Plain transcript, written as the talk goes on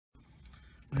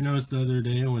I noticed the other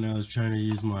day when I was trying to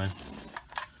use my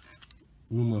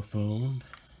Ooma phone,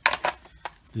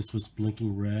 this was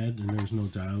blinking red and there was no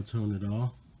dial tone at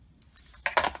all.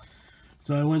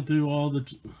 So I went through all the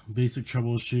basic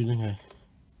troubleshooting. I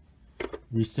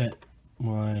reset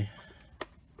my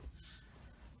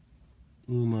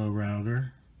Ooma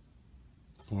router,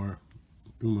 or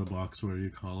Ooma box, whatever you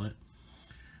call it.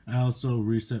 I also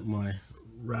reset my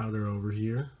router over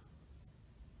here,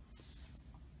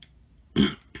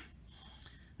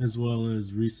 as well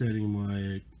as resetting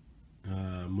my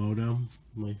modem,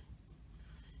 my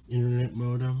internet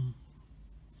modem.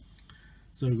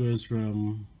 So it goes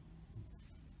from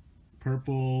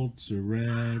purple to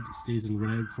red, stays in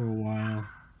red for a while,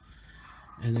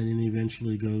 and then it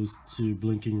eventually goes to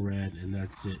blinking red, and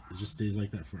that's it. It just stays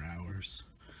like that for hours.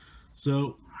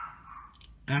 So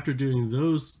after doing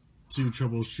those two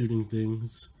troubleshooting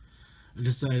things, I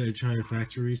decided I'd try a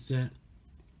factory reset.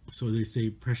 So they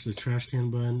say press the trash can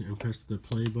button and press the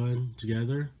play button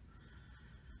together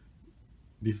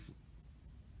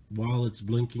while it's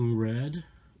blinking red,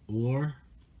 or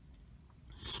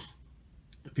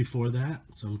before that.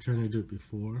 So I'm trying to do it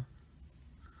before.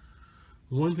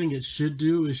 One thing it should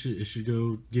do is it should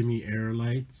go give me error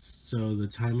lights, so the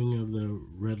timing of the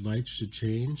red light should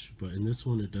change, but in this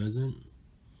one it doesn't.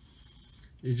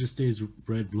 It just stays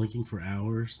red blinking for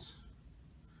hours.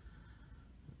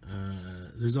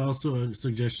 There's also a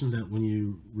suggestion that when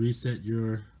you reset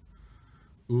your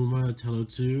Ooma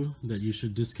Telo2 that you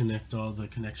should disconnect all the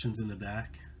connections in the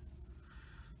back.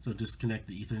 So disconnect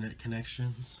the Ethernet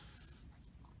connections,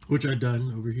 which I've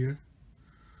done over here.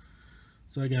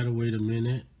 So I gotta wait a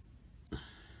minute. This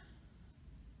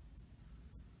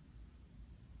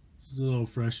is a little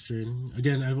frustrating.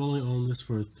 Again, I've only owned this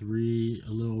for a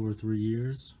little over 3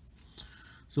 years.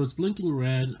 So it's blinking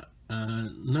red.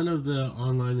 None of the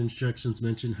online instructions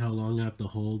mention how long I have to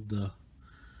hold the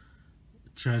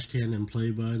trash can and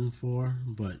play button for,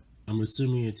 but I'm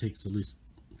assuming it takes at least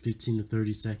 15 to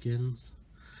 30 seconds.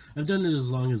 I've done it as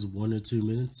long as 1 or 2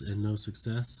 minutes and no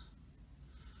success.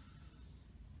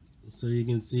 So you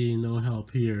can see no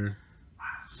help here.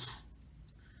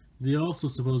 They also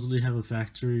supposedly have a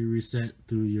factory reset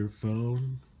through your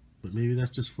phone, but maybe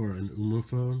that's just for an Ooma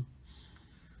phone.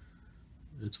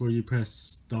 It's where you press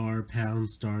star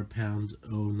pound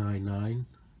 099.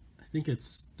 I think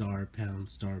it's star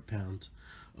pound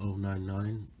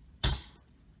 099.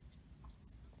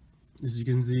 As you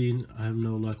can see, I have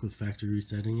no luck with factory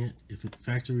resetting it. If it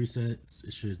factory resets,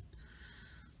 it should.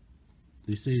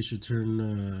 They say it should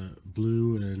turn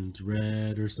blue and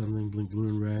red or something, blink blue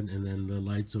and red, and then the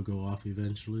lights will go off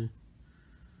eventually.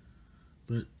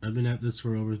 But I've been at this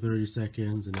for over 30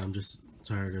 seconds and I'm just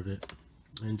tired of it.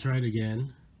 And tried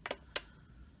again.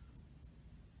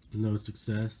 No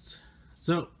success.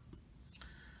 So,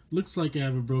 looks like I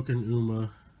have a broken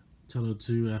Ooma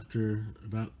Telo2 after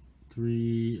about a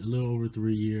little over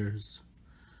 3 years.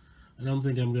 I don't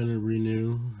think I'm going to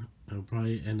renew. I'll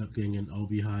probably end up getting an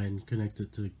OB High and connect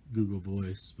it to Google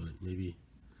Voice, but maybe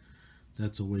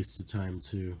that's a waste of time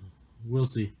too. We'll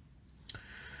see.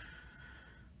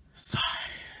 Sigh.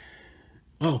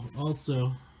 Oh,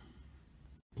 also,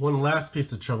 one last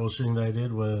piece of troubleshooting that I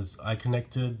did was I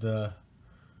connected the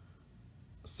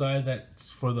side that's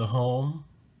for the home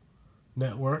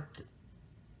network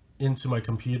into my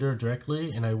computer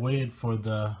directly, and I waited for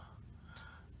the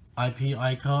IP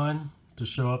icon to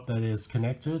show up that it's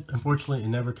connected. Unfortunately, it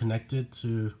never connected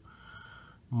to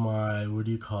my, what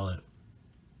do you call it,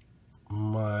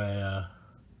 my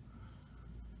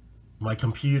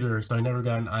computer, so I never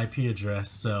got an IP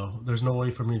address. So there's no way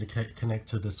for me to connect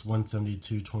to this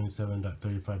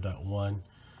 172.27.35.1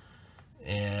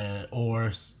 and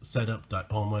or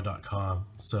setup.ooma.com.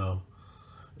 So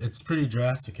it's pretty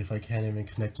drastic if I can't even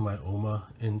connect my Ooma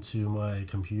into my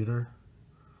computer.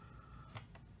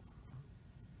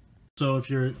 So if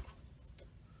you're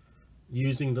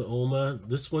using the Ooma,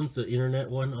 this one's the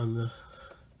internet one on the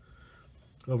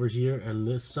over here, and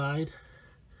this side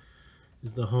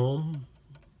is the home.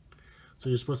 So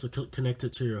you're supposed to connect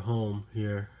it to your home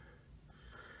here,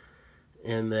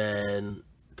 and then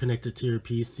connect it to your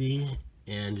PC,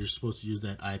 and you're supposed to use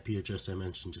that IP address I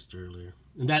mentioned just earlier,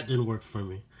 and that didn't work for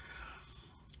me.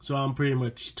 So I'm pretty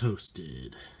much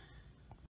toasted.